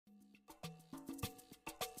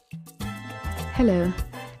Hello,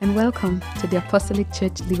 and welcome to the Apostolic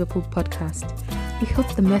Church Liverpool podcast. We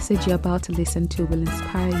hope the message you're about to listen to will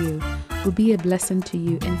inspire you, will be a blessing to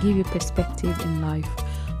you, and give you perspective in life.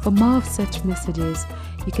 For more of such messages,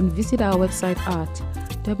 you can visit our website at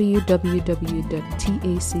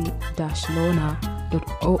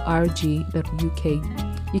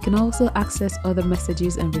www.tac-lorna.org.uk. You can also access other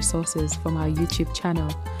messages and resources from our YouTube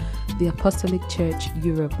channel, The Apostolic Church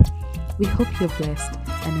Europe. We hope you're blessed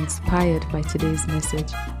and inspired by today's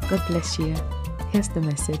message. God bless you. Here's the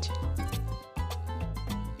message.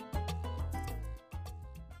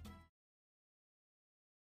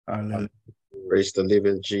 Hallelujah. Praise the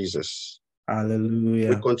living Jesus. Hallelujah.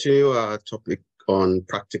 We continue our topic on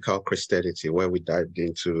practical Christianity, where we dived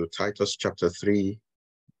into Titus chapter 3,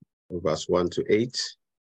 verse 1 to 8.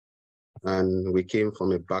 And we came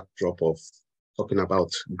from a backdrop of talking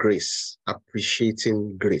about grace,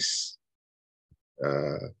 appreciating grace.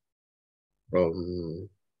 From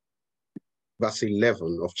verse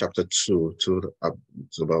 11 of chapter 2 to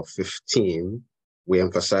about 15, we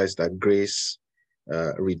emphasize that grace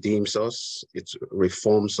redeems us, it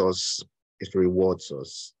reforms us, it rewards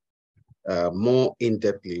us. More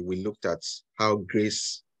in-depthly, we looked at how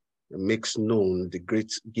grace makes known the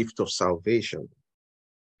great gift of salvation,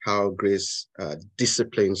 how grace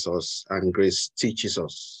disciplines us and grace teaches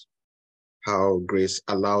us, how grace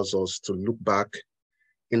allows us to look back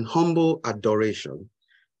in humble adoration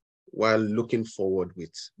while looking forward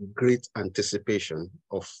with great anticipation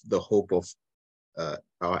of the hope of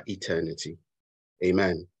our eternity.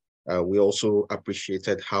 Amen. We also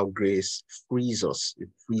appreciated how grace frees us. It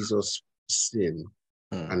frees us from sin,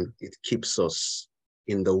 and it keeps us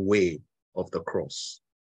in the way of the cross.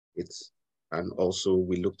 And also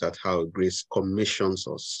we looked at how grace commissions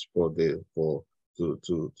us to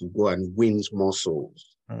go and win more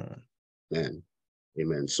souls. Amen.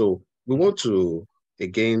 Amen. So we want to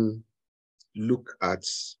again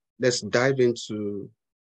let's dive into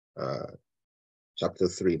chapter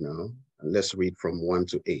 3 now, and let's read from 1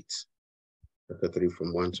 to 8. Chapter 3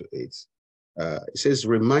 from 1 to 8. It says,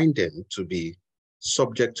 remind them to be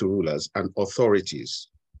subject to rulers and authorities,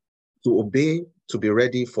 to obey, to be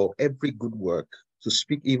ready for every good work, to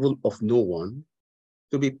speak evil of no one,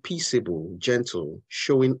 to be peaceable, gentle,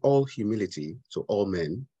 showing all humility to all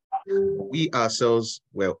men. We ourselves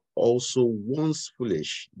were also once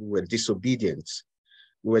foolish, we were disobedient,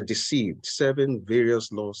 we were deceived, serving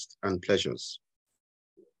various lusts and pleasures,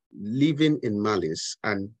 living in malice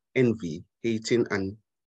and envy,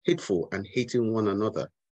 hateful and hating one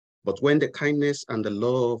another. But when the kindness and the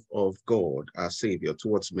love of God, our Savior,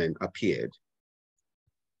 towards men appeared,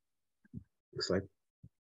 it's like,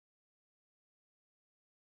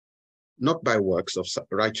 not by works of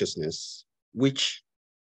righteousness, which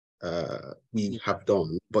we have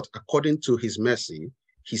done, but according to his mercy,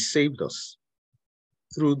 he saved us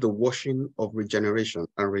through the washing of regeneration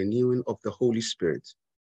and renewing of the Holy Spirit,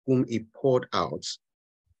 whom he poured out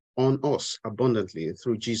on us abundantly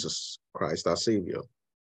through Jesus Christ, our Savior,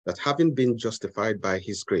 that having been justified by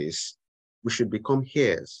his grace, we should become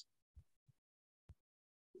heirs,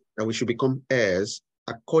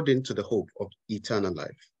 according to the hope of eternal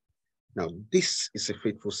life. Now, this is a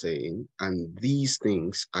faithful saying, and these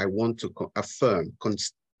things I want to affirm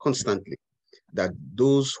constantly, that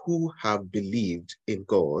those who have believed in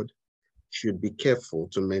God should be careful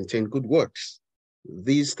to maintain good works.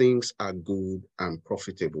 These things are good and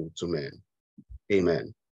profitable to men.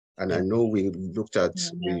 Amen. And I know we looked at,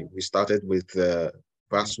 we started with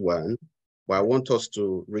verse 1, but I want us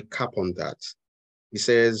to recap on that. He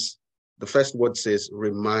says, the first word says,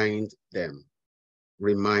 remind them.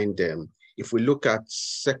 Remind them. If we look at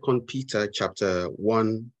 2 Peter chapter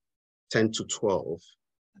 1, 10 to 12,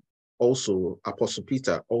 also Apostle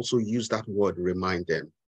Peter also used that word, remind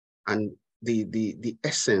them. And the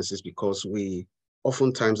essence is because we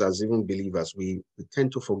oftentimes, as even believers, we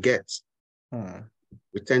tend to forget.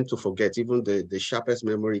 We tend to forget. Even the sharpest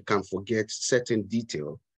memory can forget certain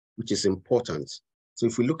detail, which is important. So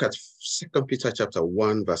if we look at 2 Peter chapter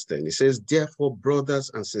 1, verse 10, it says, therefore, brothers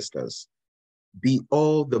and sisters, be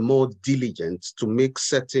all the more diligent to make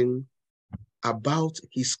certain about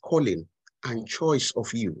his calling and choice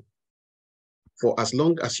of you. For as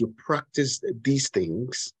long as you practice these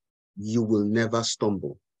things, you will never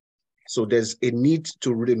stumble. So there's a need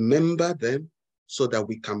to remember them so that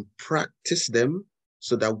we can practice them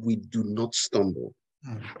so that we do not stumble.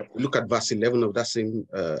 Look at verse 11 of that same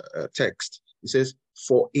text. It says,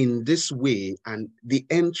 for in this way and the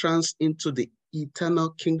entrance into the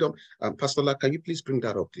eternal kingdom. Pastor La, can you please bring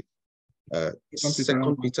that up, please?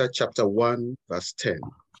 2 Peter chapter 1, verse 10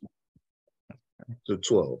 to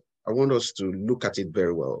 12. I want us to look at it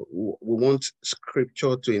very well. We want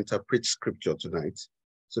scripture to interpret scripture tonight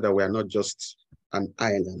so that we are not just an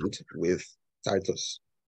island with Titus.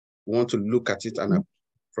 We want to look at it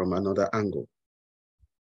from another angle.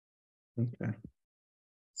 Okay.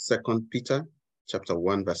 2 Peter chapter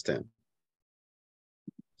 1, verse 10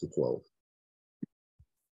 to 12.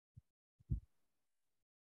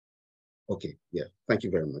 Okay, yeah, thank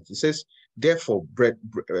you very much. It says, therefore,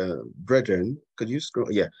 brethren, could you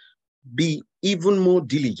scroll? Yeah. Be even more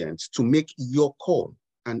diligent to make your call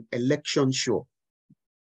and election sure.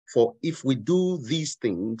 For if we do these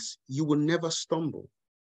things, you will never stumble.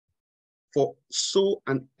 For so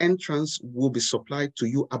an entrance will be supplied to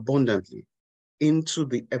you abundantly into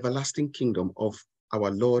the everlasting kingdom of our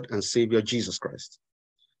Lord and Savior Jesus Christ.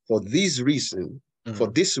 For this reason,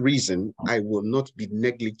 I will not be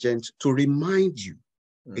negligent to remind you.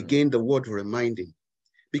 Again, the word reminding,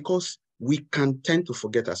 because we can tend to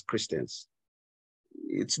forget as Christians.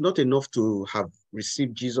 It's not enough to have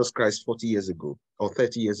received Jesus Christ 40 years ago, or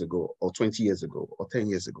 30 years ago, or 20 years ago, or 10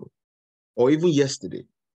 years ago, or even yesterday.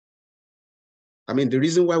 I mean, the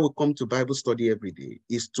reason why we come to Bible study every day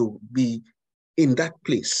is to be in that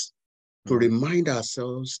place, to remind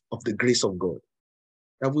ourselves of the grace of God,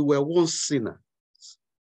 that we were once sinners,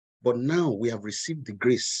 but now we have received the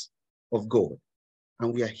grace of God,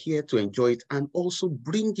 and we are here to enjoy it and also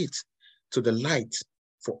bring it to the light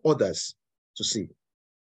for others to see.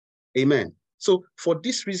 Amen. So for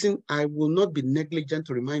this reason, I will not be negligent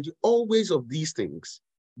to remind you always of these things,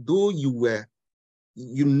 though you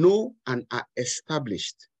know and are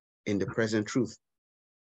established in the present truth.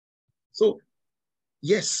 So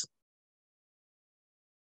yes,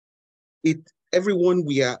 everyone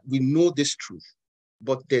we know this truth,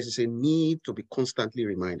 but there's a need to be constantly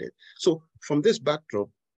reminded. So from this backdrop,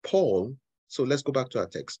 Paul, so let's go back to our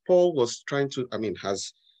text. Paul was trying to,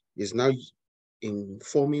 is now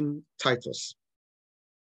informing Titus,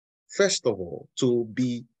 first of all, to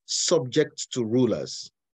be subject to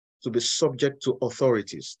rulers, to be subject to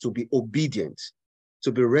authorities, to be obedient,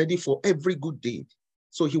 to be ready for every good deed.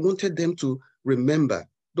 So he wanted them to remember.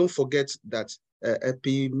 Don't forget that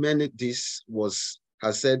Epimenides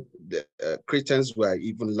has said the Cretans were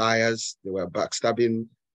even liars. They were backstabbing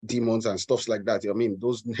demons and stuff like that. I mean,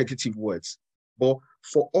 those negative words. But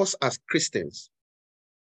for us as Christians,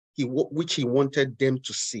 which he wanted them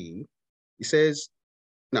to see, he says,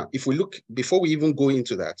 now, if we look, before we even go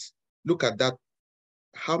into that, look at that.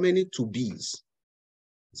 How many to be's?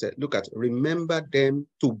 He said, look at, remember them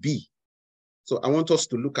to be. So I want us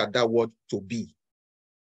to look at that word to be.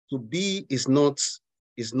 To be is not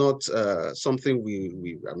something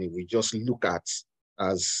we just look at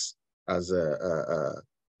as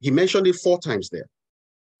he mentioned it 4 times there.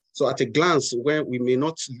 So at a glance, where we may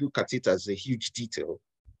not look at it as a huge detail,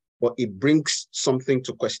 but it brings something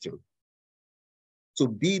to question. To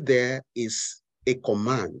be there is a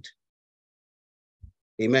command.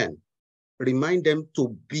 Amen. Remind them to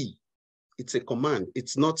be. It's a command.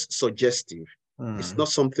 It's not suggestive. It's not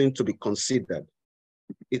something to be considered.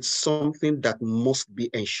 It's something that must be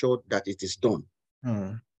ensured that it is done.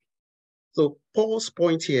 So Paul's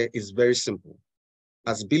point here is very simple.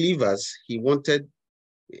 As believers, he wanted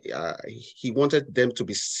them to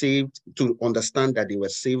be saved, to understand that they were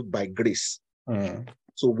saved by grace.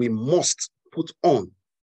 So we must put on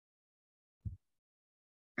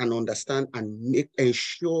and understand and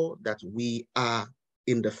ensure that we are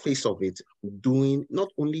in the face of it, doing,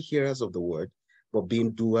 not only hearers of the word, but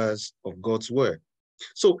being doers of God's word.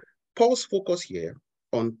 So Paul's focus here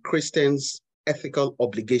on Christians' ethical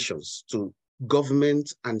obligations to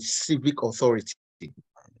government and civic authority.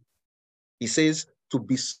 He says to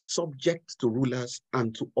be subject to rulers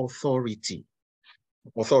and to authorities.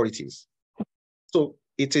 So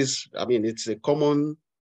it's a common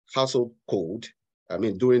household code,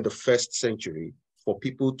 during the 1st century, for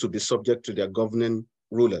people to be subject to their governing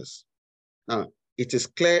rulers. Now, it is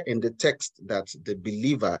clear in the text that the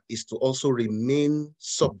believer is to also remain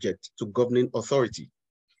subject to governing authority.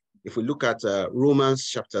 If we look at Romans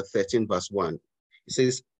chapter 13, verse 1, it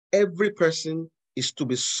says, every person is to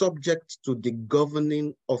be subject to the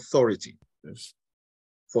governing authority. Yes.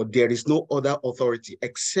 For there is no other authority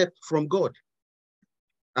except from God.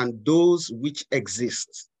 And those which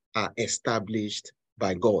exist are established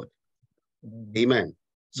by God. Amen.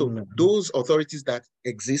 So those authorities that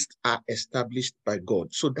exist are established by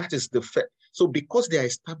God. So that is the fact. So because they are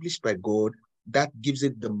established by God, that gives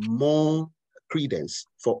it the more credence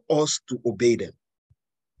for us to obey them.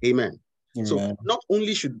 Amen. So not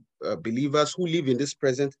only should believers who live in this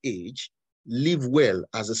present age live well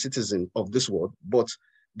as a citizen of this world, but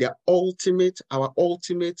our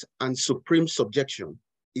ultimate and supreme subjection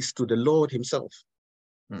is to the Lord himself.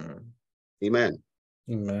 Amen.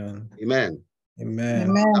 Amen. Amen.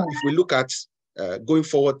 Amen. If we look at going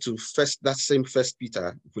forward to that same First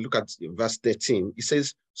Peter, if we look at verse 13, it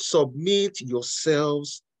says, submit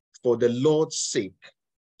yourselves for the Lord's sake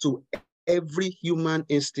to every human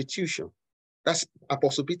institution. That's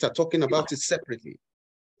Apostle Peter talking about it separately.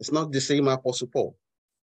 It's not the same Apostle Paul.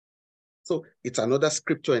 So it's another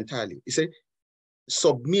scripture entirely. He said,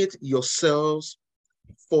 submit yourselves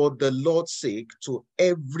for the Lord's sake to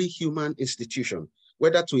every human institution,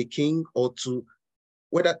 whether to a king or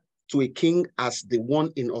whether to a king as the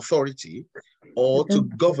one in authority, or to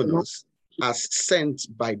governors as sent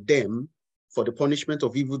by them for the punishment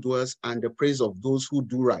of evildoers and the praise of those who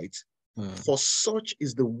do right. For such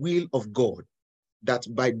is the will of God, that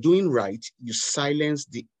by doing right, you silence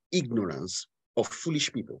the ignorance of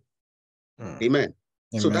foolish people. Amen.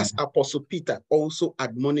 So that's Apostle Peter also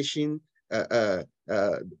admonishing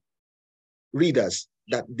readers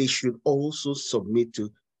that they should also submit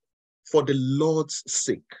to, for the Lord's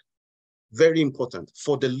sake. Very important.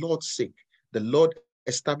 For the Lord's sake. The Lord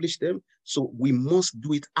established them, so we must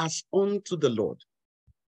do it as unto the Lord.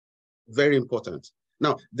 Very important.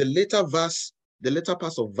 Now, the later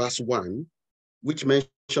part of verse 1, which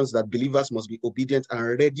mentions that believers must be obedient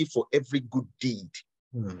and ready for every good deed.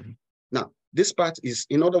 Now, this part is,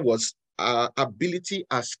 in other words, our ability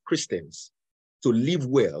as Christians to live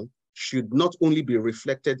well should not only be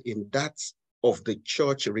reflected in that of the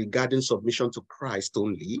church regarding submission to Christ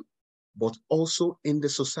only, but also in the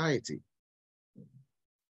society.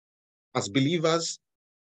 As believers,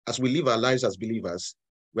 as we live our lives as believers,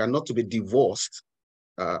 we are not to be divorced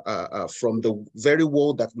from the very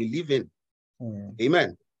world that we live in.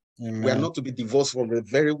 Amen. We are not to be divorced from the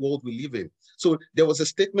very world we live in. So there was a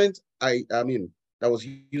statement, I mean, that was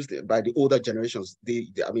used by the older generations.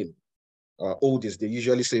 Oldies, they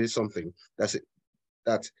usually say something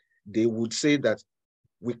that they would say that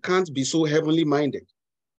we can't be so heavenly minded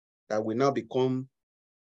that we now become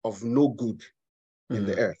of no good in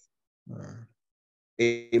the earth.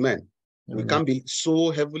 Amen. We can't be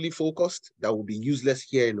so heavily focused that we'll be useless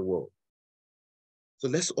here in the world. So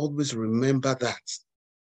let's always remember that.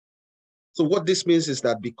 So what this means is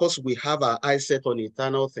that because we have our eyes set on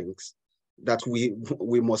eternal things, that we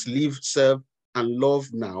must live, serve, and love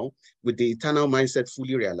now with the eternal mindset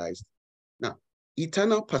fully realized. Now,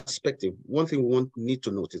 eternal perspective, one thing we need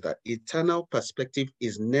to note is that eternal perspective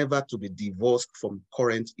is never to be divorced from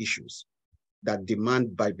current issues that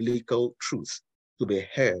demand biblical truth to be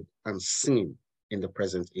heard and seen in the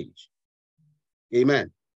present age. Amen.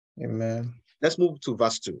 Amen. Let's move to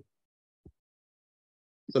verse 2.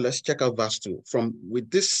 So let's check out verse 2. With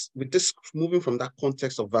this, moving from that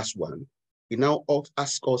context of verse 1, we now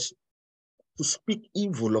ask us to speak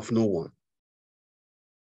evil of no one,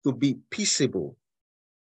 to be peaceable.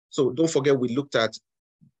 So don't forget, we looked at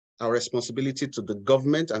our responsibility to the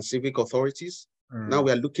government and civic authorities. Now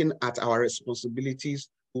we are looking at our responsibilities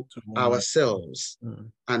to ourselves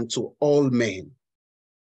and to all men.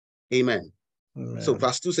 Amen. So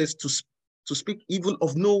verse 2 says to speak evil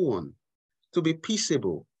of no one, to be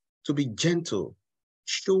peaceable, to be gentle,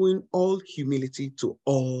 showing all humility to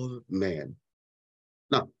all men.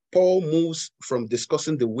 Now, Paul moves from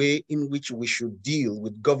discussing the way in which we should deal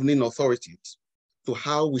with governing authorities to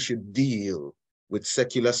how we should deal with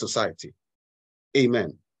secular society.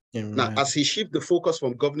 Amen. Now, as he shifts the focus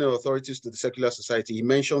from governing authorities to the secular society, he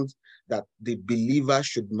mentions that the believer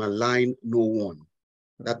should malign no one.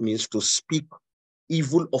 That means to speak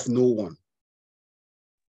evil of no one.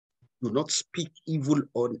 Do not speak evil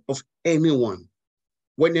of anyone.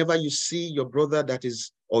 Whenever you see your brother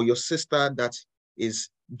or your sister that is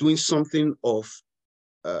doing something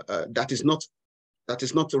that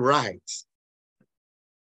is not right,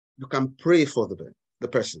 you can pray for the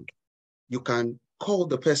person. You can call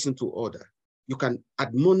the person to order. You can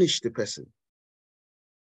admonish the person.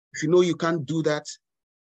 If you know you can't do that,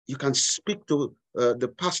 you can speak to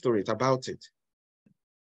the pastorate about it.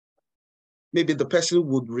 Maybe the person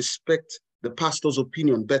would respect the pastor's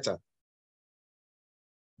opinion better.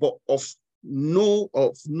 But in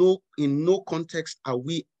no context are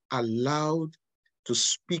we allowed to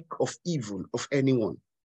speak of evil of anyone.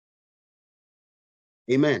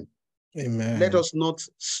 Amen. Amen. Let us not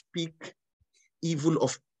speak evil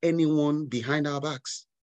of anyone behind our backs.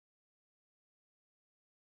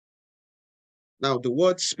 Now, the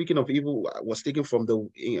word speaking of evil was taken from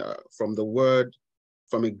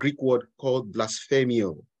a Greek word called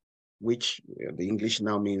blasphemio, which the English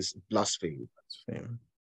now means blaspheme.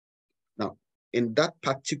 Now, in that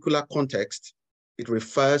particular context, It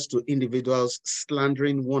refers to individuals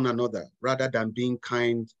slandering one another rather than being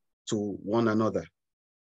kind to one another.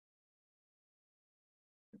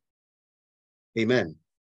 Amen.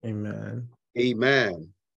 Amen.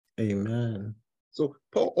 Amen. Amen. So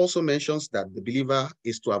Paul also mentions that the believer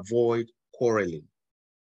is to avoid quarreling.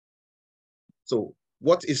 So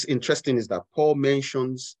what is interesting is that Paul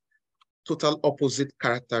mentions total opposite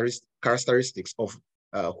characteristics of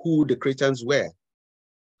who the Cretans were,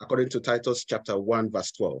 according to Titus chapter 1,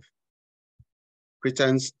 verse 12.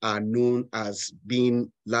 Cretans are known as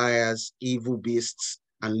being liars, evil beasts,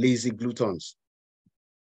 and lazy gluttons.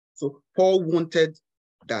 So Paul wanted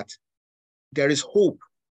that there is hope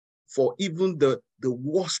for even the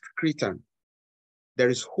worst Cretan. There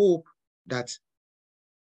is hope that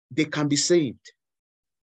they can be saved.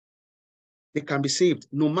 They can be saved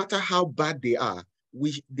no matter how bad they are.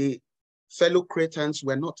 The fellow Cretans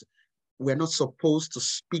were not supposed to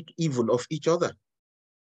speak evil of each other.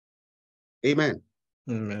 Amen.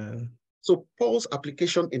 Amen. So Paul's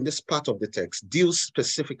application in this part of the text deals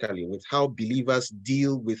specifically with how believers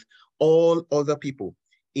deal with all other people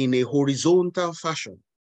in a horizontal fashion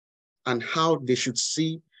and how they should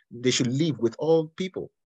live with all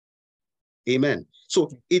people. Amen. So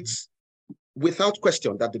it's without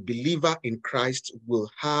question that the believer in Christ will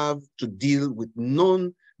have to deal with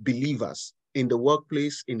non-believers in the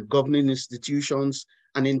workplace, in governing institutions,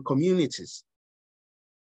 and in communities.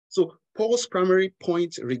 So Paul's primary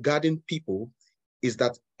point regarding people is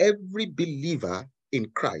that every believer in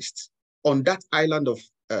Christ on that island of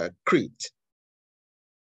Crete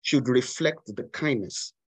should reflect the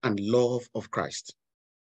kindness and love of Christ.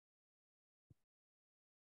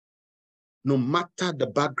 No matter the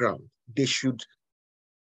background,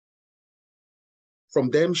 from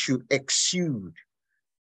them should exude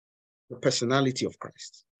the personality of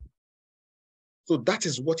Christ. So that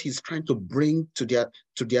is what he's trying to bring to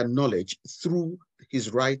their knowledge through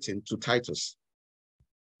his writing to Titus.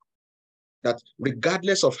 That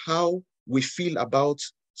regardless of how we feel about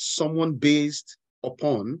someone based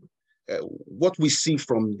upon what we see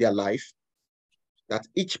from their life, that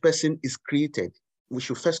each person is created. We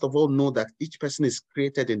should first of all know that each person is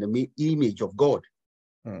created in the image of God.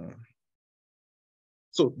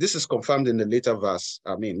 So this is confirmed in the later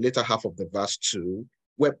half of the verse 2,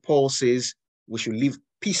 where Paul says we should live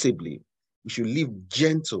peaceably, we should live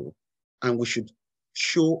gentle, and we should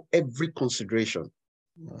show every consideration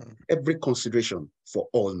for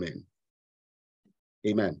all men.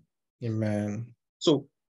 Amen. Amen. So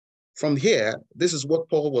from here, this is what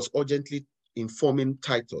Paul was urgently informing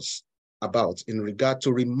Titus about in regard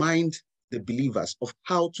to remind the believers of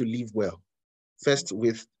how to live well. First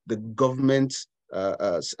with the government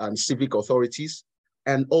and civic authorities,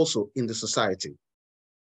 and also in the society.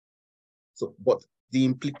 So, but the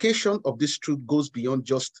implication of this truth goes beyond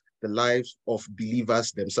just the lives of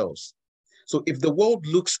believers themselves. So if the world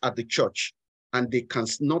looks at the church and they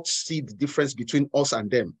cannot see the difference between us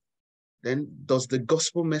and them, then does the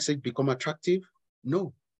gospel message become attractive?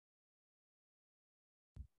 No.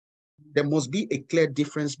 There must be a clear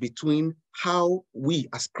difference between how we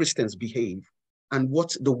as Christians behave and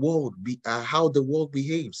what how the world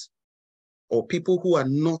behaves, or people who have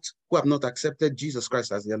not accepted Jesus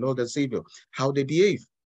Christ as their Lord and Savior, how they behave,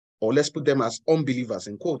 or let's put them as unbelievers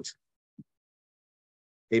in quote.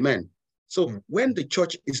 Amen. So when the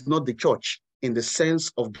church is not the church in the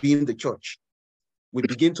sense of being the church, we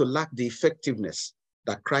begin to lack the effectiveness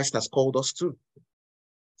that Christ has called us to.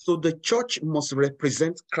 So the church must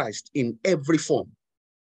represent Christ in every form.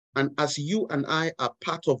 And as you and I are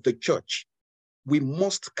part of the church, we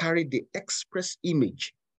must carry the express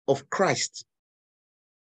image of Christ.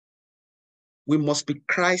 We must be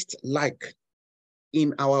Christ-like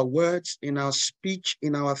in our words, in our speech,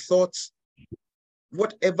 in our thoughts.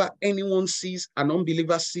 Whatever anyone sees, an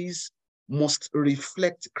unbeliever sees, must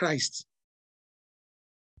reflect Christ.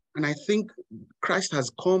 And I think Christ has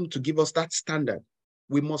come to give us that standard.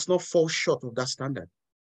 We must not fall short of that standard.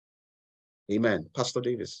 Amen. Pastor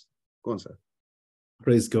Davis, go on, sir.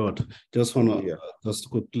 Praise God. Just want to just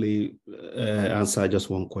quickly answer just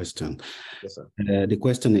one question. Yes, sir. The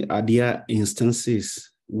question is, are there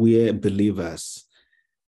instances where believers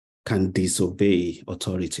can disobey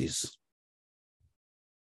authorities?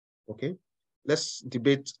 Okay. Let's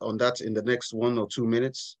debate on that in the next 1 or 2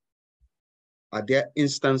 minutes. Are there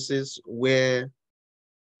instances where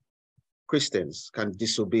Christians can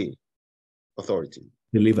disobey authority?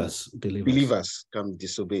 Believers can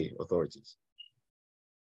disobey authorities.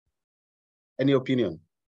 Any opinion?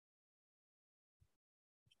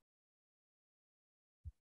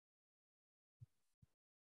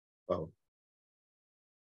 Wow.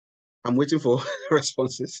 I'm waiting for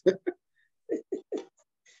responses.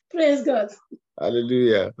 Praise God.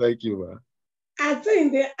 Hallelujah. Thank you, ma. I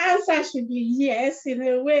think the answer should be yes, in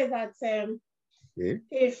a way that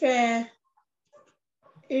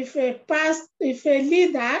if a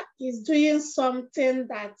leader is doing something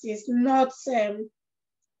that is not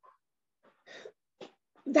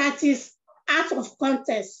that is out of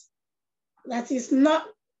context, that is not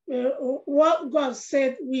what God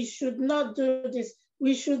said, we should not do this,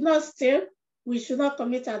 we should not steal, we should not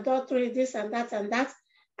commit adultery, this and that,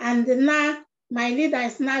 and now my leader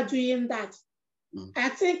is now doing that. I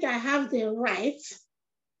think I have the right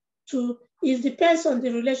to, it depends on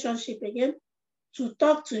the relationship again, to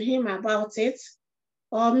talk to him about it,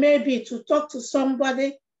 or maybe to talk to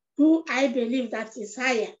somebody who I believe that is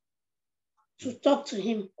higher, to talk to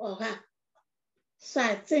him or her. So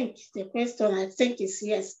I think the question, I think, is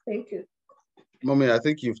yes. Thank you. Mommy, I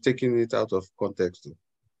think you've taken it out of context.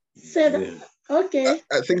 Okay.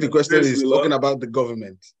 I think the question is talking about the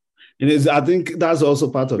government. It is, I think that's also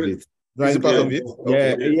part of it. Is it part of it?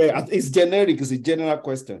 Yeah, yeah. It's generic. It's a general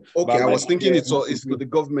question. Okay, I was thinking it's to the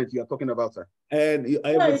government you are talking about, sir. And no,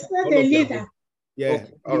 it's not the leader. Yeah,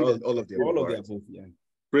 okay. all of them. All of them both. Yeah.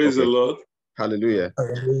 Praise the Lord. Hallelujah.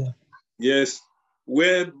 Yes,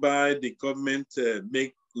 whereby the government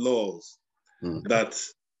make laws that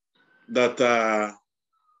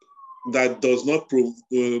does not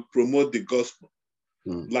promote the gospel,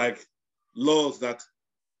 like laws that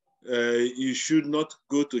you should not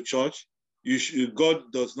go to church,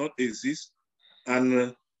 God does not exist,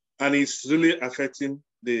 and it's really affecting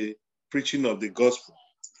the preaching of the gospel.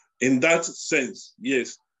 In that sense,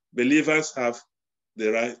 yes, believers have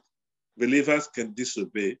the right. Believers can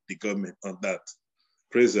disobey the government on that.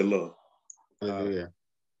 Praise the Lord. Hallelujah.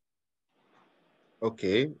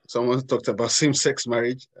 Okay, someone talked about same-sex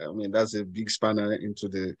marriage. I mean, that's a big spanner into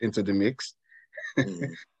the mix.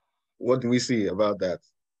 What do we see about that?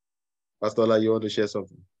 Pastor Ola, you want to share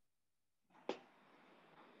something?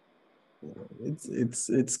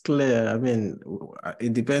 It's clear. I mean,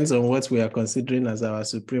 it depends on what we are considering as our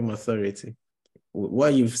supreme authority.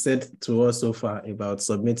 What you've said to us so far about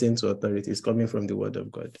submitting to authority is coming from the word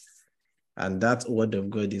of God. And that word of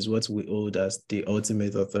God is what we hold as the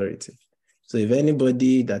ultimate authority. So if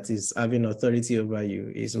anybody that is having authority over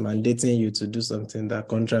you is mandating you to do something that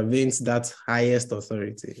contravenes that highest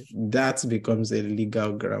authority, that becomes a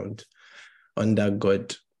legal ground under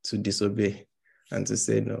God to disobey and to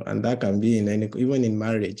say no. And that can be in even in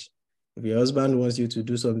marriage. If your husband wants you to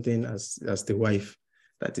do something as the wife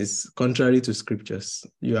that is contrary to scriptures,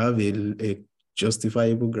 you have a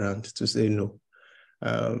justifiable ground to say no.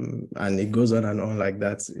 And it goes on and on like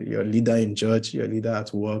that. Your leader in church, your leader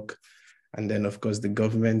at work, and then, of course, the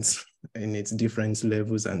government in its different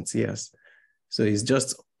levels and tiers. So it's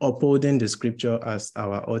just upholding the scripture as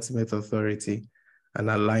our ultimate authority and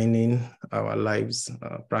aligning our lives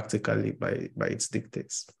practically by its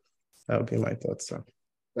dictates. That would be my thoughts, sir.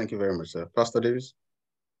 Thank you very much, sir. Pastor Davis?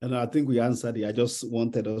 And I think we answered it. I just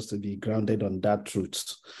wanted us to be grounded on that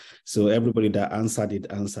truth. So everybody that answered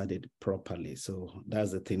it properly. So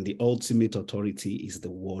that's the thing. The ultimate authority is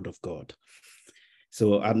the word of God.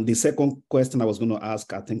 So, and the second question I was going to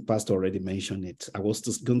ask, I think Pastor already mentioned it. I was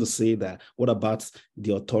just going to say that, what about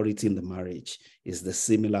the authority in the marriage? Is the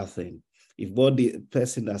similar thing. If what the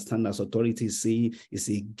person that stands as authority is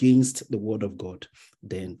against the word of God,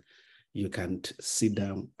 then you can sit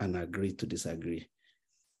down and agree to disagree.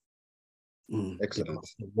 Excellent.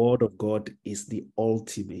 Because the word of God is the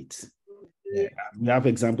ultimate. Yeah. We have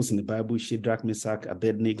examples in the Bible, Shadrach, Meshach,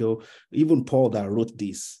 Abednego, even Paul that wrote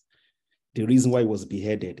this. The reason why he was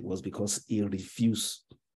beheaded was because he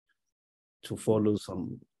refused to follow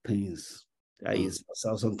some things.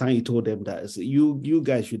 So sometimes he told them that you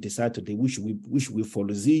guys should decide today, which we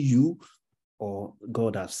follow. Is it you or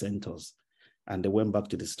God has sent us? And they went back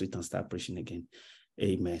to the street and started preaching again.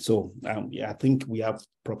 Amen. So I think we have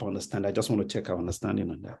proper understanding. I just want to check our understanding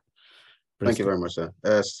on that. Thank you very much, sir.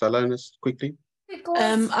 Salanus, quickly.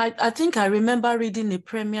 I think I remember reading a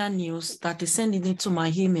Premier News that is sending it to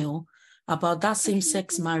my email about that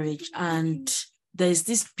same-sex marriage, and there's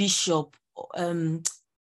this bishop,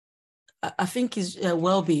 I think is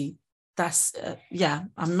Welby. That's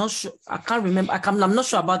I'm not sure. I can't remember. I'm not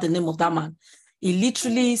sure about the name of that man. He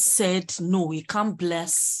literally said no, he can't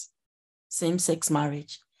bless same-sex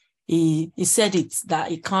marriage. He said it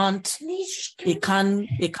that he can't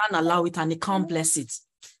allow it and he can't bless it.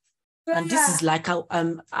 And this is like a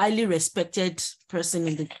highly respected person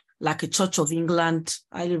in like a Church of England,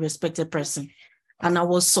 highly respected person. And I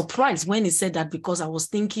was surprised when he said that, because I was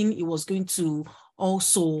thinking he was going to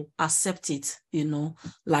also accept it, you know,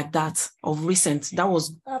 like that of recent. That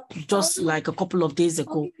was just like a couple of days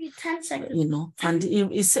ago, you know, and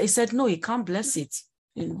he said, no, he can't bless it,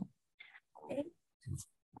 you know.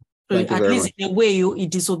 At least much. In a way, he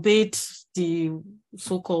disobeyed the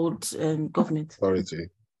so-called government. Authority,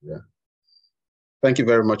 yeah. Thank you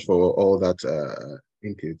very much for all that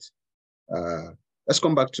input. Let's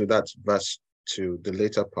come back to that verse, to the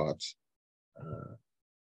later part.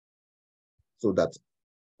 So that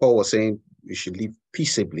Paul was saying we should live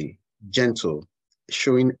peaceably, gentle,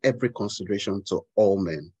 showing every consideration to all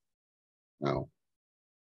men. Now,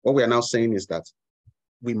 what we are now saying is that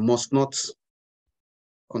we must not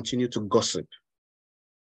continue to gossip.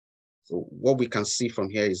 So what we can see from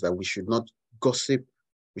here is that we should not gossip.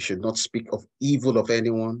 We should not speak of evil of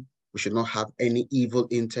anyone. We should not have any evil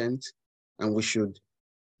intent. And we should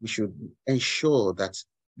ensure that,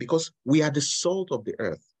 because we are the salt of the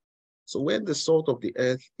earth. So when the salt of the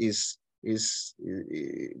earth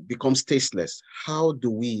becomes tasteless, how do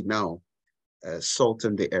we now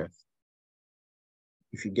salten the earth?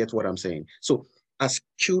 If you get what I'm saying. So as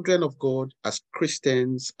children of God, as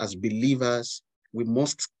Christians, as believers, we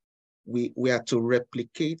are to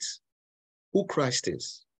replicate who Christ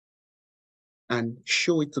is and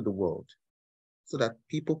show it to the world so that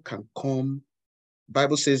people can come.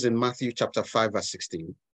 Bible says in Matthew chapter 5, verse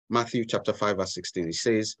 16, Matthew chapter 5, verse 16, it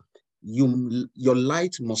says, your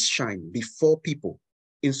light must shine before people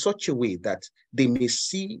in such a way that they may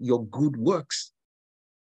see your good works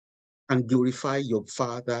and glorify your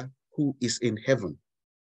Father who is in heaven.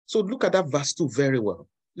 So look at that verse 2 very well.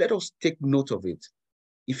 Let us take note of it.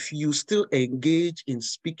 If you still engage in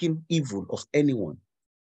speaking evil of anyone,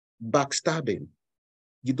 backstabbing,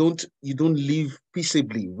 you don't live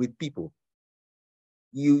peaceably with people,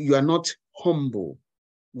 you are not humble,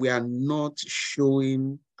 we are not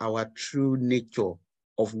showing our true nature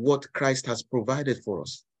of what Christ has provided for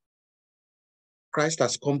us. Christ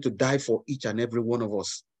has come to die for each and every one of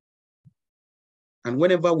us. And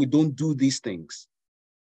whenever we don't do these things,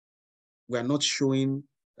 we are not showing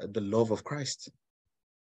the love of Christ.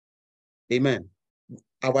 Amen.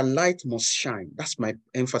 Our light must shine. That's my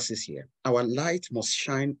emphasis here. Our light must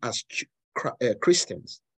shine as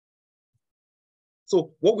Christians.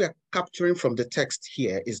 So what we are capturing from the text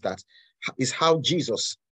here is how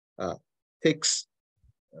Jesus takes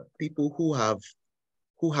people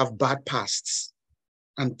who have bad pasts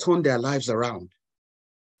and turn their lives around.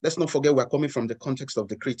 Let's not forget we're coming from the context of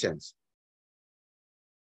the Christians.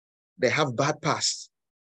 They have bad pasts,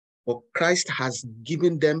 but Christ has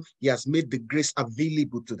given them, he has made the grace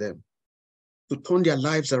available to them to turn their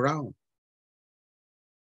lives around.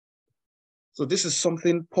 So this is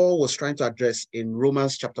something Paul was trying to address in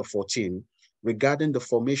Romans chapter 14 regarding the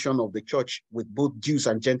formation of the church with both Jews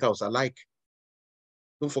and Gentiles alike.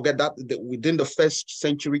 Don't forget that within the first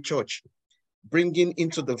century church, bringing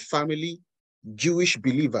into the family Jewish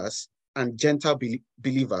believers and Gentile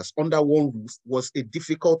believers under one roof was a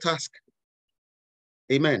difficult task.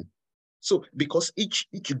 Amen. So because each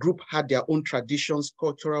group had their own traditions,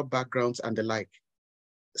 cultural backgrounds, and the like.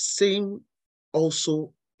 Same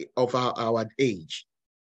also of our age.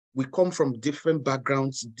 We come from different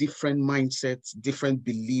backgrounds, different mindsets, different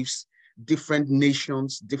beliefs, different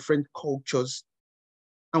nations, different cultures,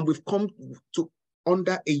 and we've come to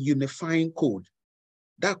under a unifying code.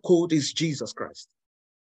 That code is Jesus Christ.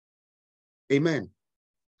 Amen.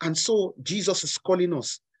 And so Jesus is calling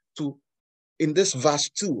us to, in this verse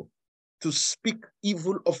 2, to speak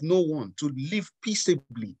evil of no one, to live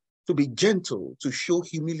peaceably, to be gentle, to show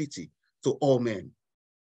humility to all men.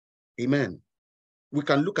 Amen. We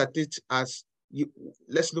can look at it as,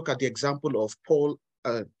 let's look at the example of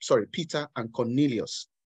Peter and Cornelius.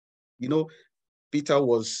 You know, Peter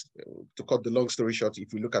was, to cut the long story short,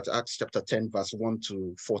 if we look at Acts chapter 10, verse 1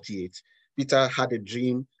 to 48, Peter had a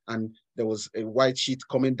dream and there was a white sheet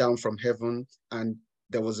coming down from heaven and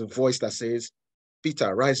there was a voice that says,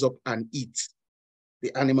 Peter, rise up and eat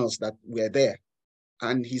the animals that were there.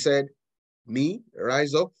 And he said, me,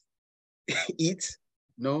 rise up, eat?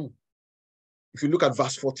 No. If you look at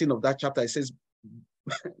verse 14 of that chapter, it says,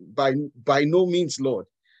 by no means, Lord,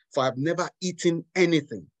 for I've never eaten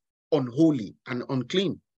anything unholy and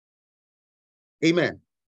unclean. Amen.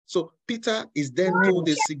 So Peter is then told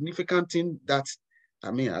a significant thing that,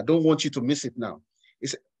 I don't want you to miss it now.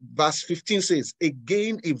 It's, verse 15 says,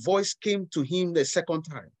 again, a voice came to him the second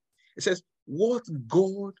time. It says, what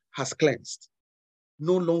God has cleansed,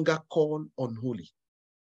 no longer call unholy.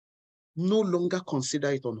 No longer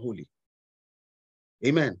consider it unholy.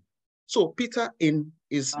 Amen. So Peter, in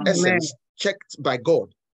his essence, checked by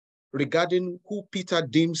God regarding who Peter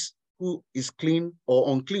deems who is clean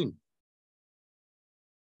or unclean.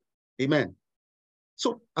 Amen.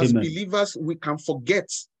 So as believers, we can forget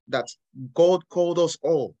that God called us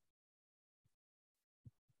all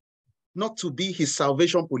not to be his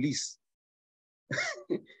salvation police,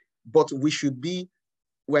 but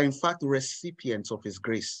we're in fact recipients of his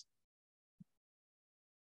grace.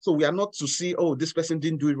 So we are not to see, oh, this person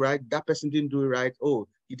didn't do it right, that person didn't do it right, oh,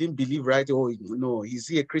 he didn't believe right, oh, no, is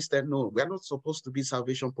he a Christian? No, we are not supposed to be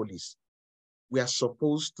salvation police. We are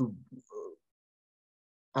supposed to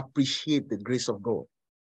appreciate the grace of God.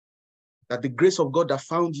 That the grace of God that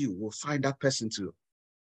found you will find that person too.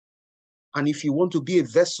 And if you want to be a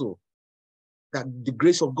vessel, that the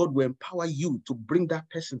grace of God will empower you to bring that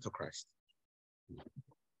person to Christ.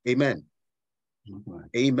 Amen.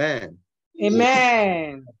 Amen.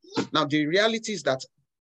 Amen. Now, the reality is that,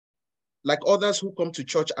 like others who come to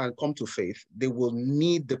church and come to faith, they will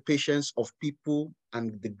need the patience of people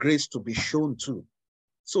and the grace to be shown too.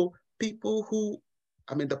 So people who,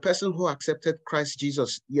 the person who accepted Christ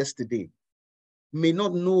Jesus yesterday may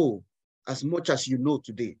not know as much as you know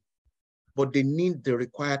today, but they need the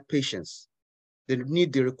required patience. They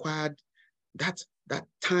need the required, that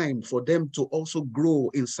time for them to also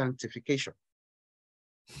grow in sanctification.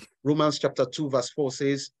 Romans chapter 2 verse 4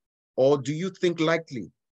 says, or do you think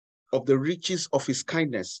lightly of the riches of his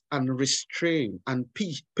kindness and restraint and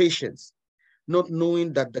patience, not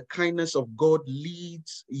knowing that the kindness of God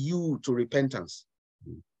leads you to repentance?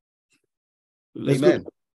 Amen.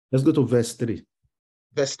 Let's go to verse 3.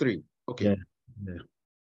 Verse 3. Okay. Yeah.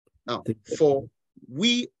 Now, for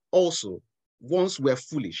we also once were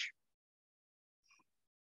foolish,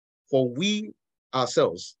 for we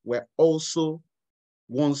ourselves were also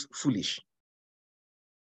once foolish.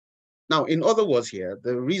 Now, in other words here,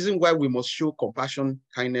 the reason why we must show compassion,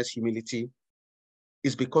 kindness, humility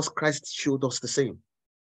is because Christ showed us the same.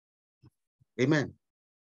 Amen.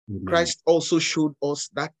 Christ also showed us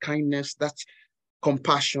that kindness, that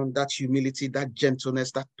compassion, that humility, that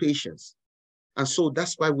gentleness, that patience. And so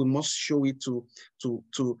that's why we must show it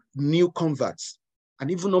to new converts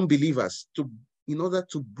and even unbelievers, in order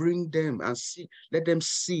to bring them and let them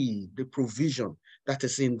see the provision that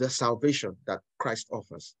is in the salvation that Christ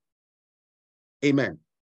offers. Amen.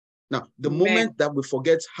 Now, the moment that we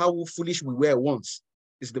forget how foolish we were once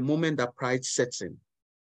is the moment that pride sets in.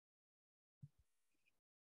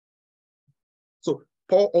 So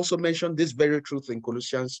Paul also mentioned this very truth in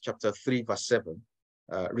Colossians chapter 3, verse 7,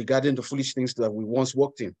 regarding the foolish things that we once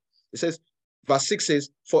walked in. It says, verse 6 says,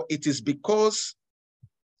 for it is because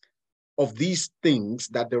of these things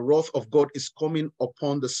that the wrath of God is coming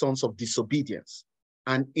upon the sons of disobedience.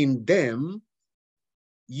 And in them,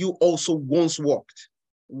 you also once walked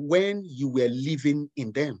when you were living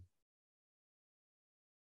in them.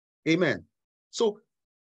 Amen. So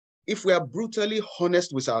if we are brutally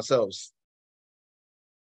honest with ourselves,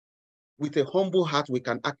 with a humble heart, we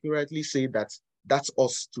can accurately say that that's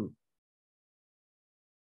us too.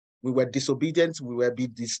 We were disobedient, we were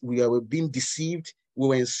being deceived, we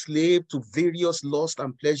were enslaved to various lusts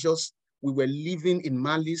and pleasures, we were living in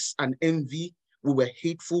malice and envy, we were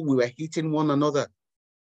hateful, we were hating one another.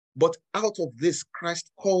 But out of this,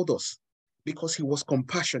 Christ called us because he was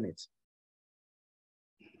compassionate.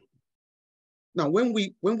 Now, when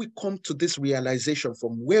we come to this realization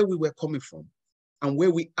from where we were coming from and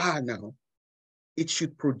where we are now, it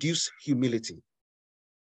should produce humility.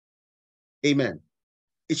 Amen.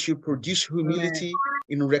 It should produce humility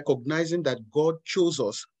in recognizing that God chose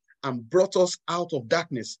us and brought us out of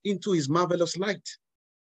darkness into his marvelous light.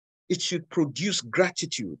 It should produce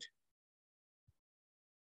gratitude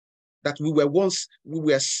that we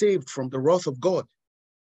were saved from the wrath of God.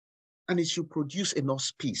 And it should produce in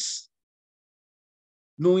us peace,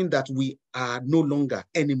 knowing that we are no longer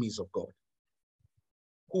enemies of God,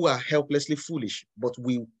 who are helplessly foolish, but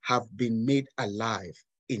we have been made alive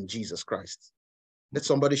in Jesus Christ. Let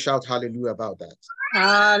somebody shout hallelujah about that.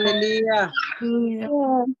 Hallelujah.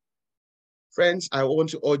 Yeah. Friends, I want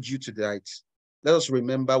to urge you tonight. Let us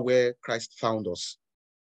remember where Christ found us,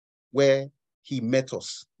 where he met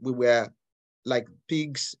us. We were like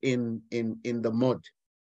pigs in the mud,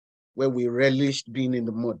 where we relished being in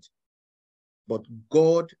the mud. But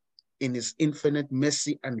God, in his infinite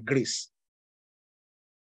mercy and grace,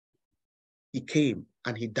 he came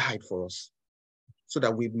and he died for us so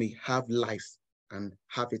that we may have life and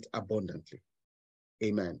have it abundantly.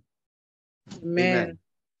 Amen. Amen. Amen.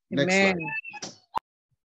 Next Amen.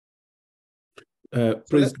 slide.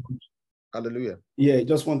 Praise God. Hallelujah. Yeah,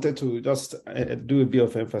 just wanted to do a bit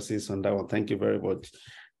of emphasis on that one. Thank you very much.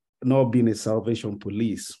 Not being a salvation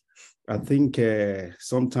police. I think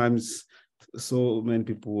sometimes so many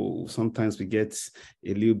people, sometimes we get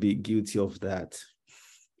a little bit guilty of that.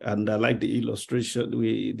 And I like the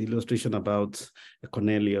illustration about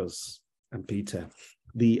Cornelius and Peter.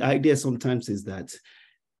 The idea sometimes is that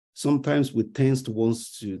sometimes we tend to want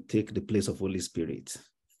to take the place of Holy Spirit.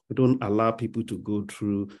 We don't allow people to go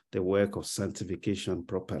through the work of sanctification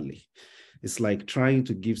properly. It's like trying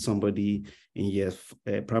to give somebody in your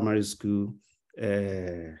primary school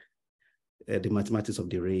the mathematics of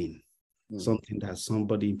the rain. Something that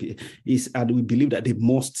somebody is, and we believe that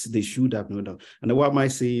they should have known. And why am I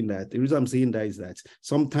saying that? The reason I'm saying that is that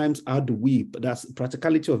sometimes that's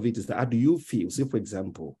practicality of it is that how do you feel? Say, for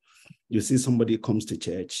example, you see somebody comes to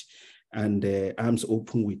church and arms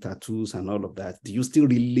open with tattoos and all of that. Do you still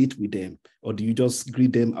relate with them? Or do you just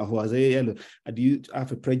greet them as hey, hello? Do you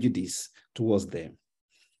have a prejudice towards them?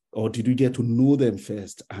 Or did you get to know them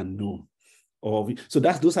first and know? So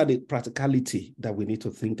those are the practicality that we need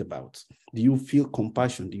to think about. Do you feel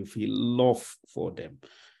compassion? Do you feel love for them?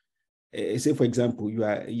 Say, for example, you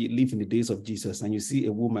live in the days of Jesus and you see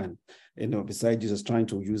a woman, beside Jesus trying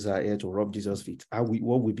to use her hair to rub Jesus' feet.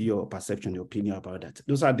 What would be your perception, your opinion about that?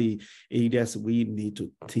 Those are the areas we need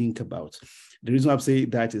to think about. The reason I'm saying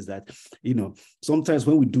that is that, sometimes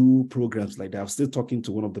when we do programs like that, I'm still talking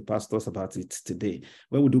to one of the pastors about it today.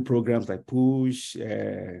 When we do programs like Push,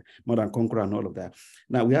 More Than Conquer and all of that.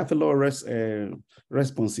 Now, we have a lot of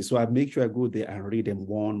responses. So I make sure I go there and read them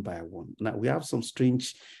one by one. Now, we have some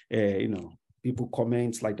strange, people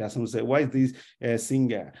comment like that. Some say, why is this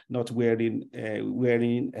singer not wearing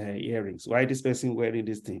earrings? Why is this person wearing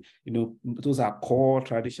this thing? Those are core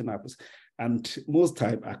traditional. And most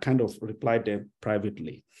time I kind of reply them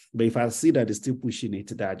privately. But if I see that they're still pushing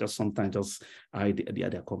it, that I just sometimes just hide the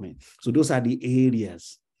other comment. So those are the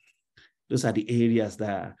areas. Those are the areas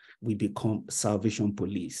that we become salvation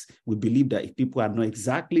police. We believe that if people are not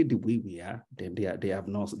exactly the way we are, then they are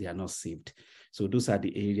not saved. So those are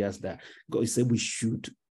the areas that God said we should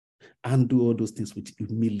undo all those things with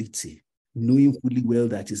humility, knowing fully well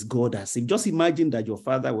that it's God that saved. Just imagine that your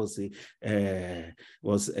father was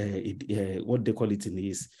what they call it in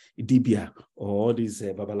his Dibia or all these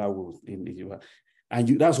Babalawo and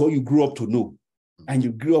that's what you grew up to know, and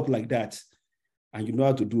you grew up like that, and you know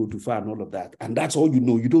how to do Odufa and all of that, and that's all you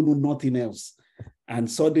know. You don't know nothing else, and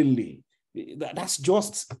suddenly that's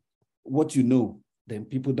just what you know. Then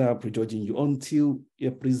people that are prejudging you until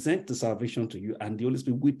you present the salvation to you, and the Holy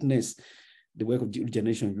Spirit witness the work of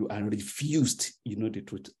regeneration you and refused, the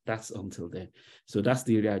truth. That's until then. So that's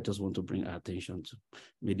the area I just want to bring our attention to.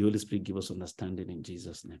 May the Holy Spirit give us understanding in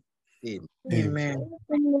Jesus' name. Amen.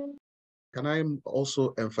 Can I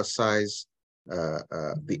also emphasize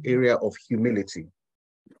the area of humility?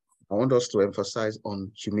 I want us to emphasize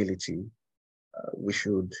on humility. We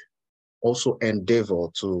should also endeavor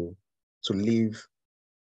to live,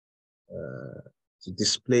 to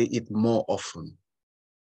display it more often.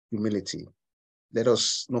 Humility. Let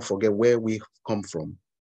us not forget where we come from.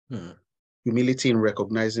 Humility in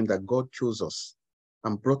recognizing that God chose us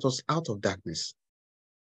and brought us out of darkness.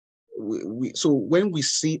 So when we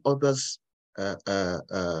see others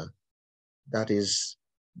that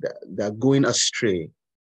are going astray,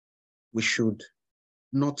 we should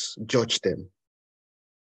not judge them.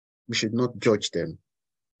 We should not judge them.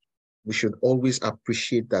 We should always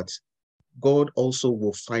appreciate that God also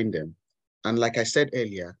will find them. And like I said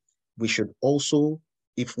earlier, we should also,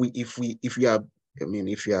 if you are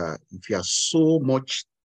so much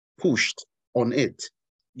pushed on it,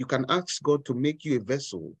 you can ask God to make you a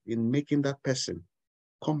vessel in making that person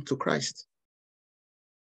come to Christ.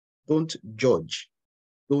 Don't judge.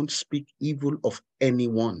 Don't speak evil of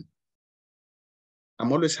anyone.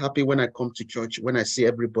 I'm always happy when I come to church, when I see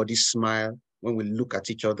everybody smile, when we look at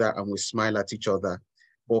each other and we smile at each other.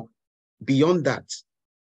 But beyond that,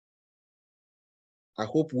 I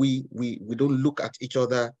hope we don't look at each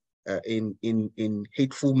other in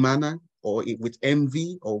hateful manner or with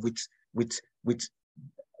envy or with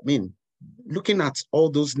looking at all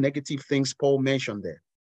those negative things Paul mentioned there.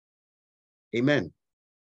 Amen.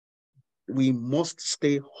 We must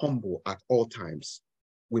stay humble at all times.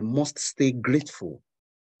 We must stay grateful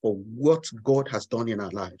for what God has done in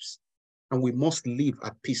our lives. And we must live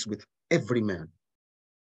at peace with every man.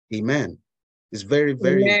 Amen. It's very,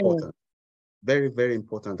 very important. Very, very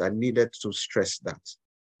important. I needed to stress that.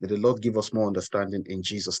 May the Lord give us more understanding in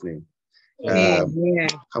Jesus' name. Can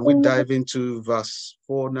we dive into verse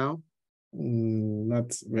 4 now?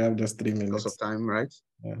 We have just 3 minutes. Because of time, right?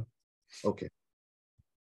 Yeah. Okay.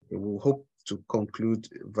 We will hope to conclude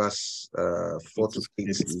verse 4 to 8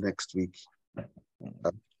 next week.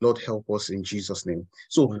 Lord, help us in Jesus' name.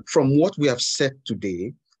 So from what we have said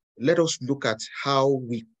today, let us look at how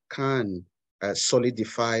we can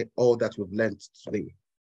solidify all that we've learned today.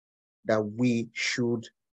 That we should,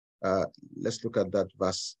 let's look at that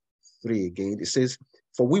verse 3 again. It says,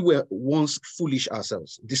 for we were once foolish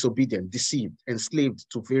ourselves, disobedient, deceived, enslaved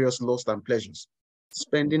to various lusts and pleasures,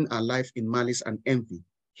 spending our life in malice and envy,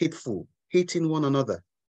 hateful, hating one another.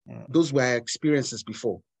 Those were our experiences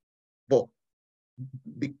before. But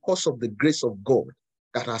because of the grace of God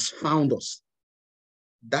that has found us,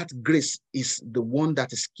 that grace is the one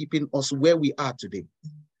that is keeping us where we are today.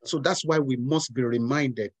 So that's why we must be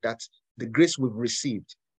reminded that the grace we've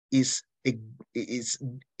received is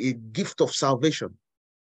a gift of salvation.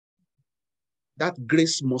 That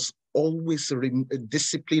grace must always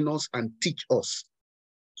discipline us and teach us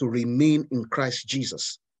to remain in Christ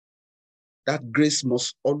Jesus. That grace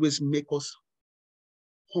must always make us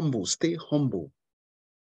humble, stay humble.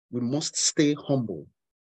 We must stay humble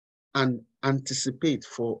and anticipate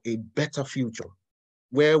for a better future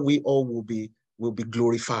where we all will be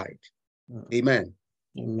glorified. Amen.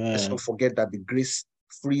 Amen. Let's not forget that the grace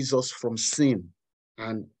frees us from sin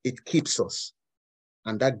and it keeps us.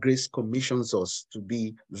 And that grace commissions us to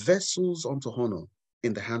be vessels unto honor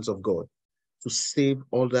in the hands of God to save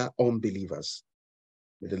other unbelievers.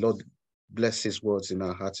 May the Lord bless his words in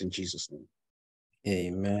our hearts in Jesus' name.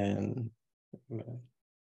 Amen. Amen.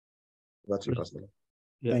 That's you, Pastor.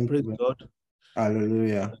 Yeah, Thank praise you. God.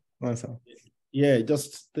 Hallelujah. Yeah,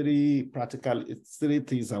 just three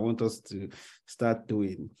things I want us to start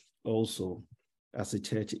doing also as a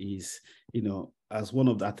church is, as one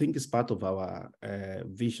of the, I think it's part of our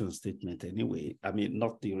vision statement anyway. I mean,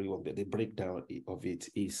 not the real, but the breakdown of it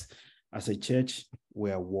is, as a church,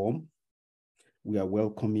 we are warm, we are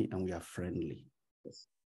welcoming, and we are friendly.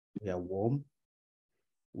 We are warm,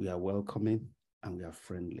 we are welcoming, and we are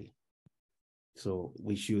friendly. So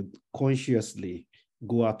we should consciously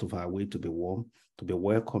go out of our way to be warm, to be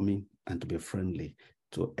welcoming, and to be friendly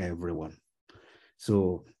to everyone.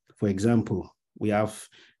 So, for example, we have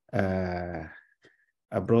a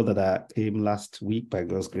brother that came last week by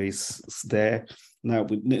God's grace there. Now,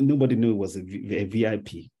 nobody knew it was a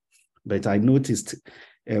VIP, but I noticed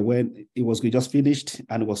when it was just finished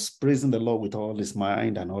and was praising the Lord with all his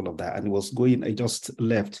mind and all of that, and it was going, I just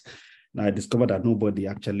left. Now I discovered that nobody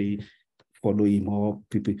actually follow him or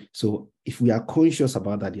people. So if we are conscious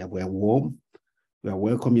about that, yeah, we are warm, we are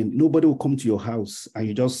welcoming. Nobody will come to your house and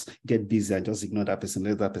you just get busy and just ignore that person,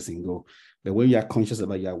 let that person go. But when you are conscious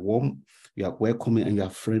about, you are warm, you are welcoming, and you are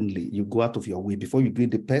friendly, you go out of your way. Before you greet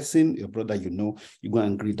the person, your brother, you go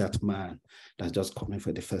and greet that man that's just coming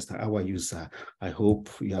for the first time. How are you, sir? I hope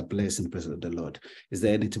you are blessed in the presence of the Lord. Is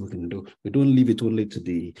there anything we can do? We don't leave it only to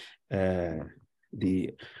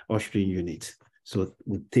the ushering unit. So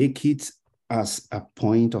we take it as a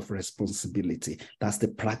point of responsibility. That's the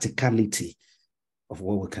practicality of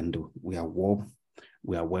what we can do. We are warm,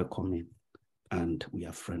 we are welcoming, and we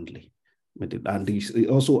are friendly. And it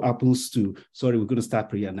also happens to, sorry, we're going to start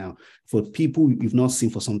prayer now, for people you've not seen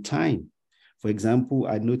for some time. For example,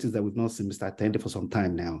 I noticed that we've not seen Mr. Attendee for some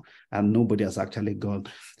time now, and nobody has actually gone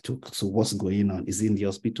to, so what's going on? Is he in the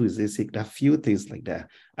hospital? Is he sick? There are few things like that.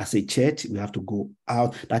 As a church, we have to go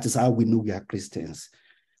out. That is how we know we are Christians.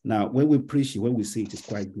 Now, when we preach it, when we say it is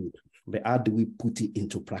quite good, but how do we put it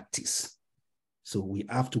into practice? So we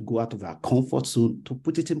have to go out of our comfort zone to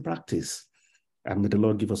put it in practice. And may the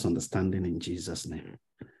Lord give us understanding in Jesus' name.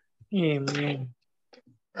 Amen.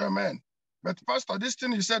 Amen. But Pastor, this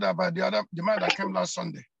thing you said about the man that came last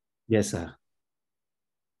Sunday. Yes, sir.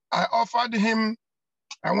 I offered him,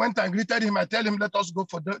 I went and greeted him. I tell him, let us go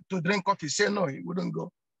to drink coffee. He said no, he wouldn't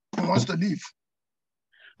go. He wants to leave.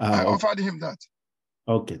 I offered him that.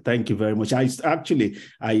 Okay, thank you very much. I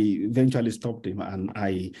eventually stopped him and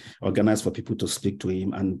I organized for people to speak to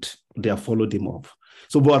him and they have followed him up.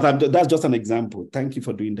 So, but that's just an example. Thank you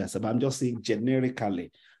for doing that. But I'm just saying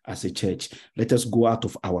generically as a church, let us go out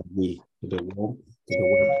of our way to the world.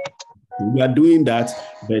 We are doing that,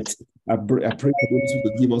 but I pray for those who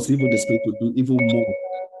will give us even the spirit to do even more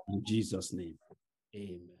in Jesus' name.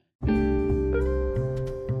 Amen.